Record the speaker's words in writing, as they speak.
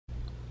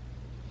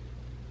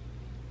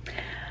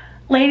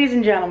Ladies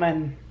and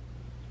gentlemen,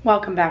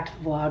 welcome back to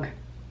the vlog.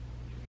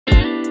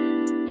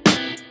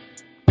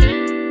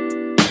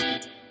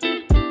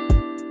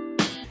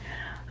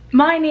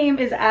 My name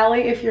is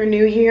Allie if you're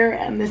new here,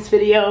 and this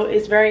video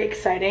is very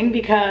exciting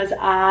because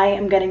I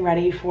am getting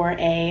ready for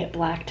a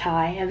black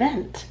tie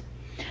event.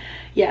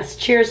 Yes,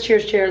 cheers,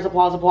 cheers, cheers,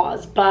 applause,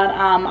 applause. But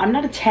I'm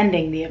not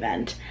attending the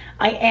event.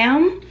 I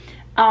am,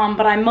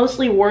 but I'm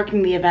mostly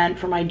working the event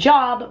for my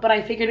job, but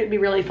I figured it'd be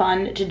really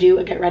fun to do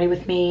a get ready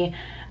with me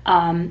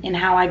in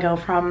how I go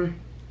from,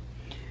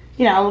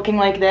 you know, looking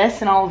like this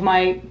and all of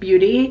my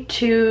beauty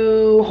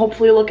to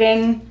hopefully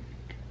looking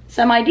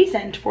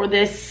semi-decent for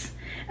this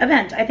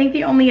event. I think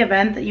the only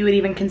event that you would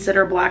even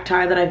consider black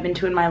tie that I've been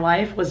to in my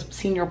life was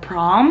senior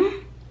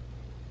prom.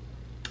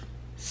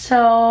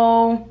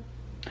 So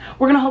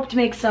we're gonna hope to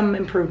make some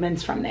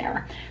improvements from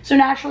there. So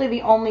naturally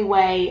the only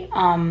way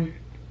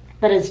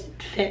that is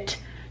fit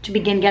to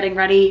begin getting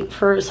ready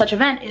for such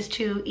event is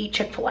to eat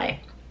Chick-fil-A.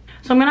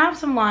 So I'm gonna have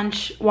some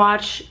lunch,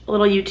 watch a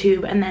little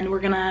YouTube, and then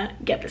we're gonna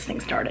get this thing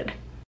started.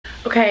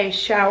 Okay,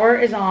 shower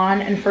is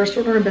on, and first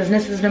order of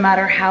business is no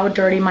matter how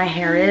dirty my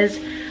hair is,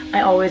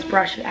 I always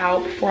brush it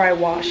out before I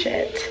wash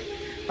it.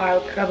 I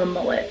have a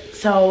mullet,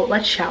 so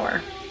let's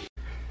shower.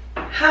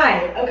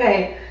 Hi,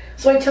 okay,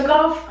 so I took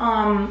off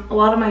a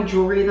lot of my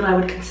jewelry that I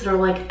would consider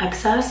like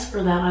excess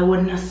or that I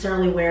wouldn't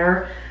necessarily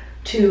wear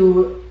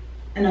to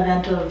an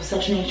event of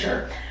such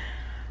nature.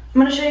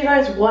 I'm gonna show you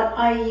guys what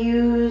I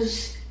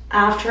use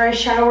after I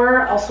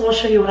shower. Also, I'll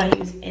show you what I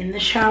use in the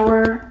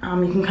shower.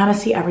 You can kind of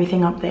see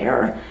everything up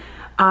there.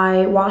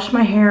 I wash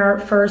my hair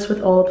first with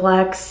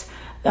Olaplex,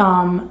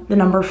 the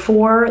number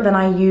 4. Then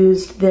I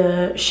used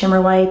the Shimmer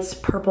Lights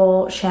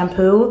purple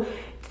shampoo.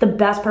 It's the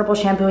best purple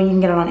shampoo, and you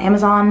can get it on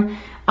Amazon.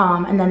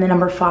 And then the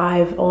number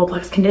 5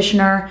 Olaplex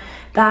conditioner.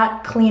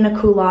 That Clean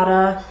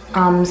Aculata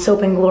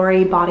Soap and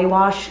Glory body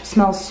wash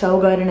smells so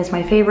good and is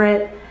my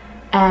favorite.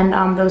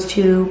 And those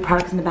 2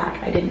 products in the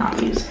back I did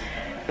not use.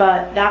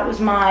 But that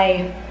was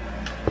my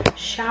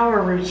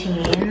shower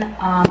routine.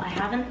 I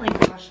haven't like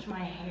brushed my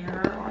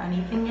hair or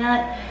anything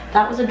yet.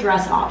 That was a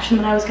dress option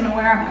that I was gonna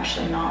wear. I'm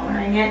actually not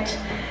wearing it.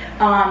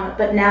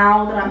 But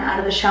now that I'm out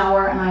of the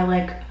shower and I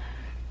like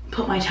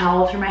put my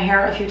towel through my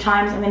hair a few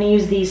times, I'm gonna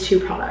use these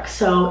 2 products.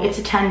 So it's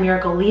a 10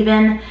 Miracle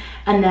Leave-In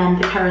and then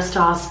the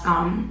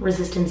Kerastase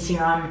Resistant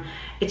Serum.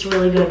 It's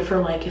really good for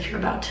like if you're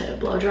about to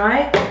blow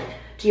dry.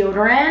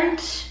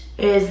 Deodorant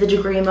is the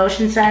Degree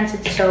Motion Sense.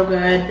 It's so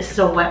good. This is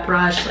a wet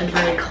brush, like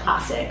very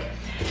classic.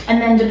 And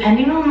then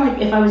depending on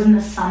like if I was in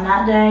the sun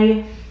that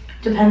day,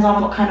 depends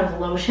on what kind of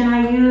lotion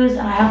I use.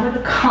 And I have like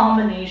a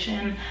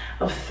combination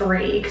of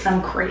 3 because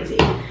I'm crazy.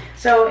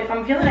 So if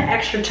I'm feeling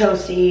extra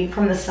toasty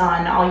from the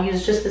sun, I'll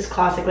use just this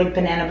classic like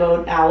Banana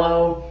Boat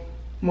Aloe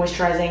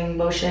moisturizing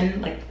lotion,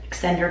 like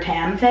extend your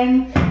tan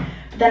thing.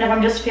 But then if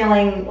I'm just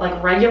feeling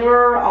like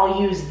regular,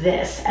 I'll use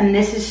this. And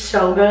this is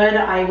so good.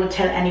 I would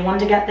tell anyone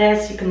to get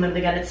this. You can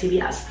literally get it at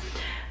CVS.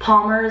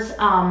 Palmer's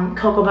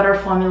Cocoa Butter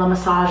Formula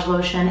Massage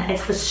Lotion.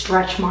 It's the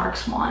Stretch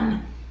Marks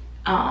one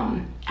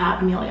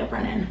at Amelia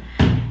Brennan.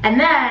 And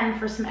then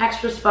for some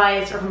extra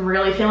spice, or if I'm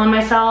really feeling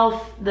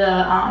myself,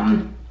 the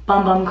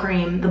Bum Bum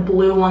Cream, the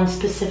blue one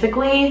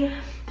specifically.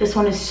 This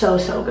one is so,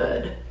 so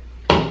good.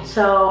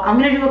 So I'm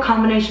gonna do a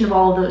combination of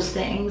all of those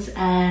things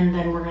and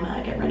then we're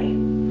gonna get ready.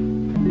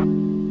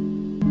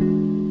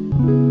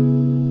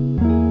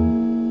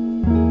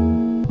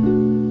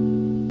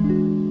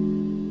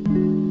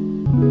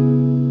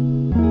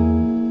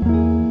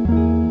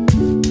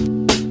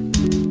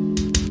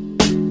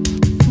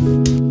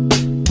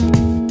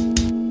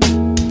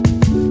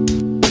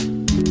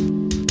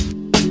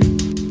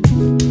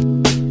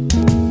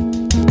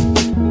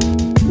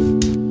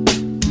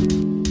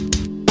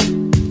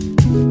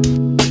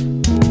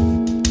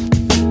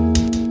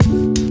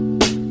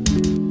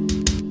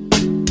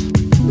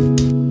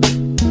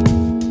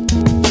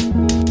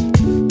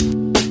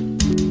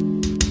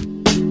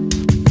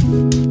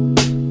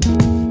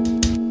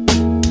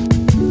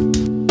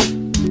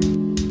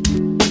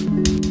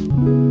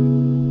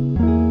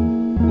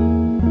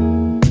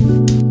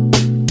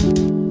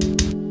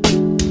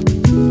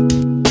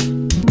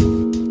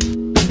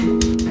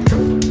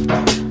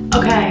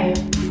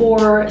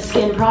 For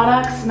skin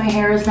products, my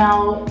hair is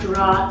now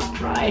dry.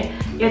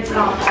 It's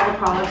all the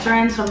products are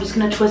in, so I'm just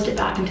gonna twist it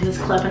back into this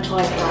clip until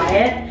I dry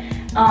it.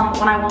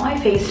 When I want my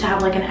face to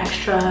have like an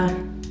extra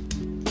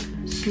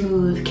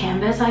smooth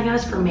canvas, I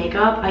guess, for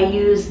makeup, I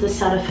use the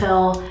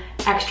Cetaphil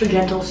Extra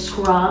Gentle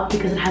Scrub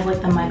because it has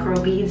like the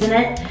micro beads in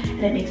it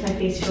and it makes my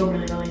face feel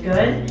really, really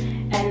good.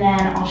 And then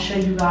I'll show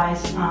you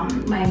guys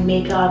my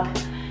makeup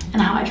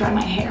and how I dry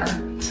my hair.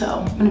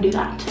 So I'm gonna do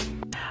that.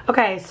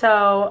 Okay,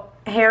 so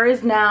hair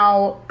is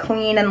now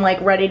clean and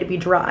like ready to be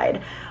dried.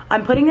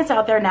 I'm putting this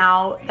out there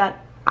now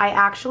that I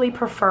actually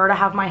prefer to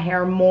have my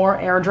hair more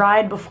air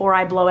dried before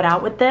I blow it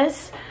out with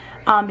this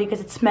because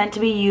it's meant to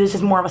be used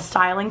as more of a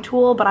styling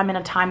tool, but I'm in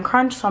a time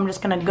crunch, so I'm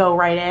just gonna go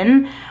right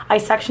in. I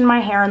section my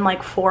hair in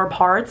like 4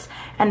 parts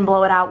and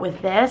blow it out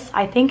with this.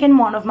 I think in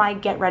one of my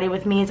get ready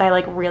with me's I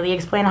like really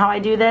explain how I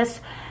do this.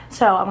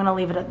 So I'm gonna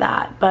leave it at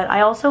that. But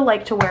I also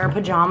like to wear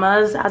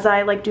pajamas as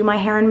I like do my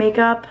hair and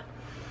makeup.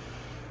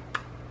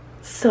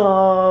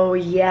 So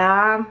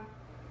yeah,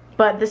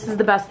 but this is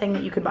the best thing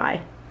that you could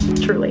buy,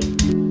 truly.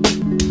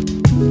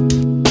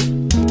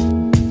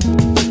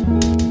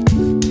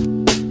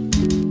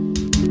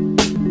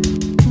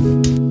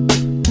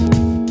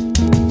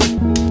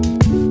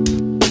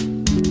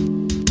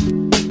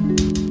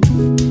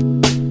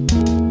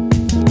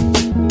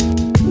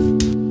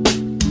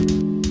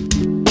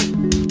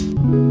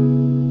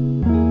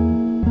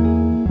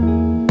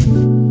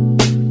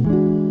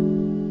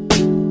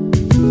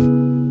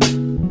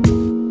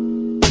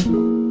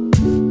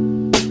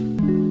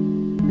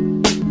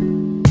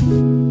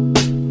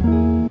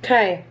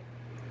 Okay,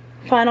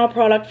 final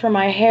product for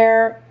my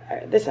hair.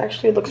 This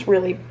actually looks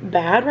really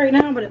bad right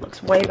now, but it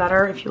looks way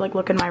better if you like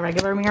look in my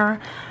regular mirror.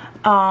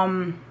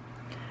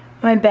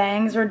 My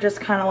bangs are just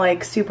kind of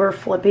like super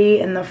flippy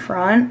in the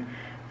front,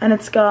 and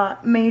it's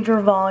got major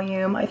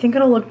volume. I think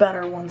it'll look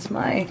better once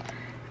my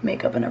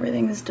makeup and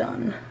everything is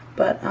done.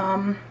 But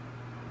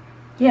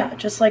yeah,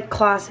 just like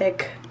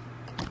classic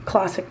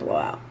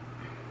blowout.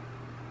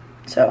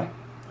 So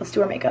let's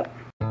do our makeup.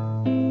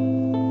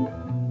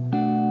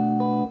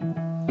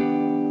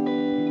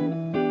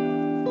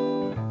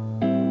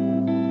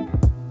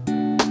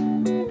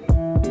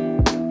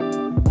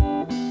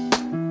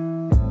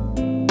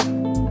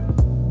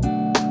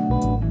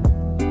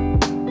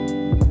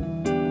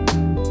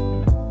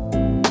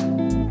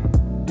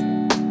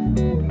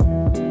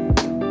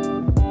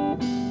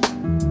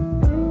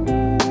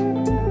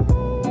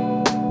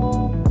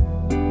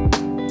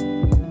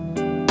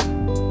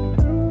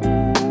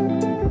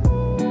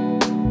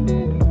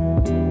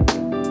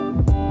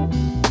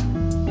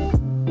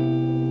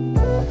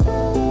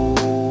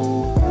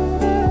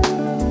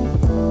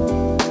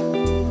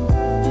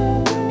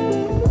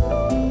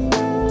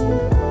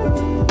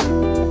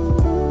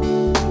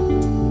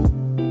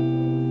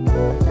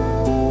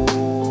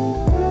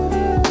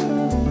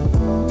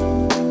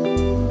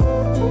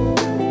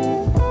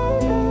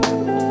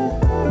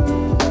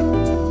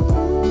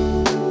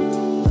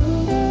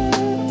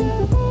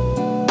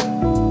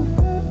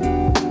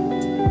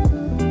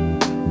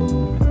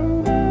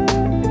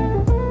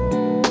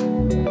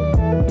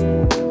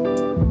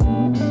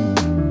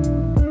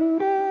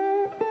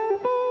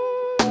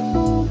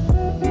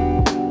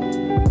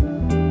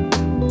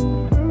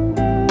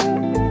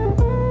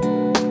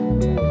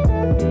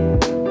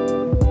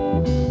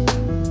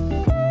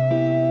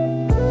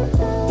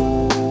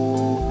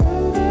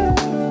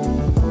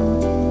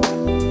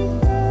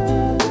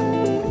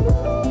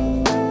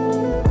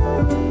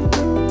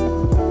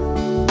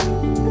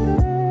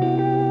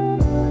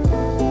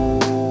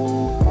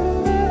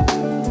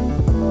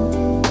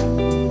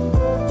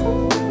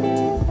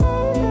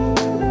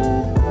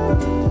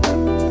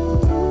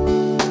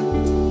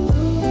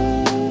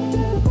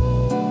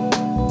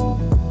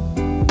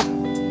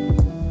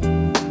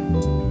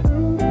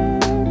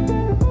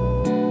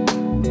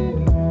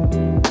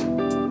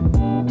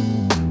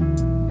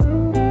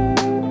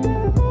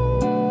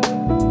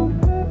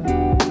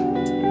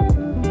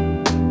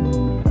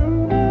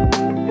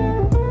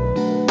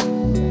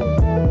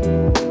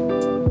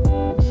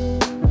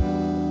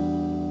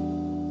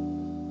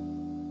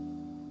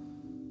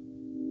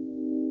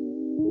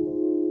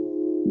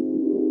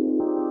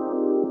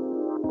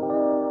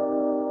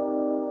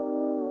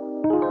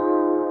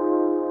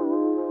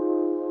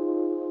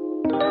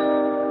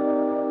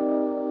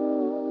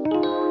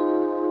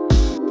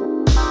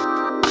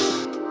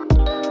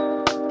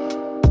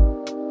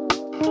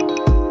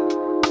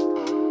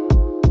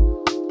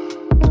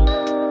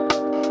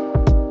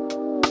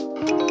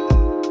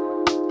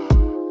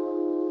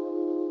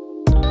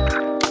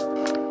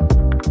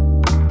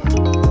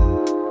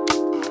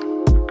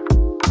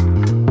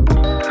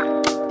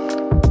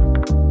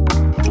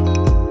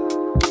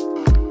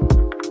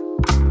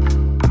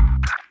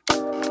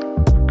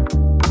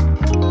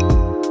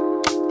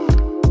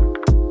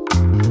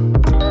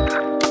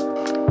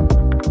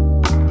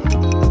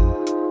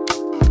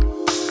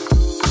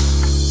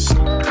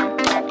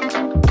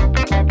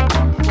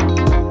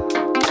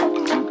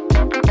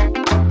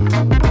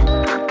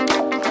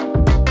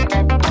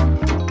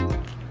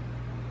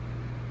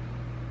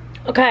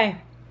 Okay,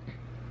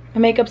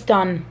 my makeup's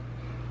done,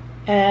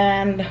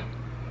 and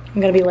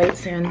I'm gonna be late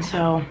soon,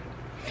 so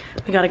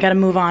we gotta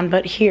move on.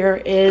 But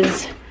here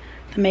is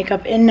the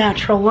makeup in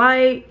natural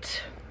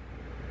light.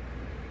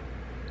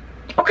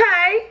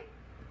 Okay,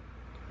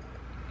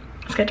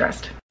 let's get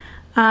dressed.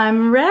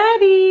 I'm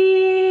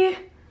ready.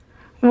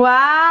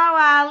 Wow,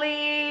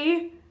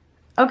 Allie.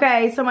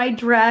 Okay, so my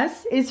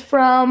dress is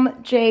from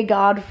Jay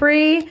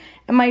Godfrey,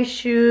 and my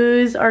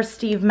shoes are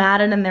Steve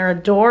Madden, and they're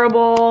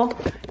adorable.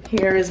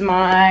 Here is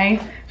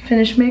my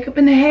finished makeup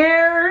and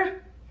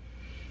hair.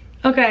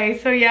 Okay,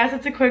 so yes,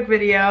 it's a quick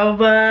video,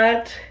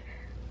 but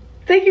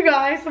thank you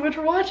guys so much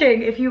for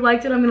watching. If you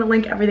liked it, I'm gonna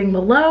link everything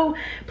below.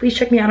 Please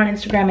check me out on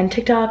Instagram and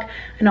TikTok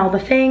and all the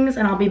things,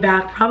 and I'll be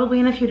back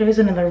probably in a few days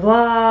with another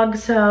vlog,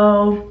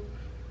 so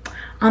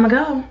I'ma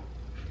go.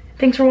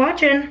 Thanks for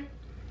watching.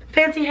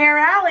 Fancy hair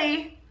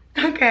Allie.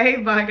 Okay,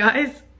 bye guys.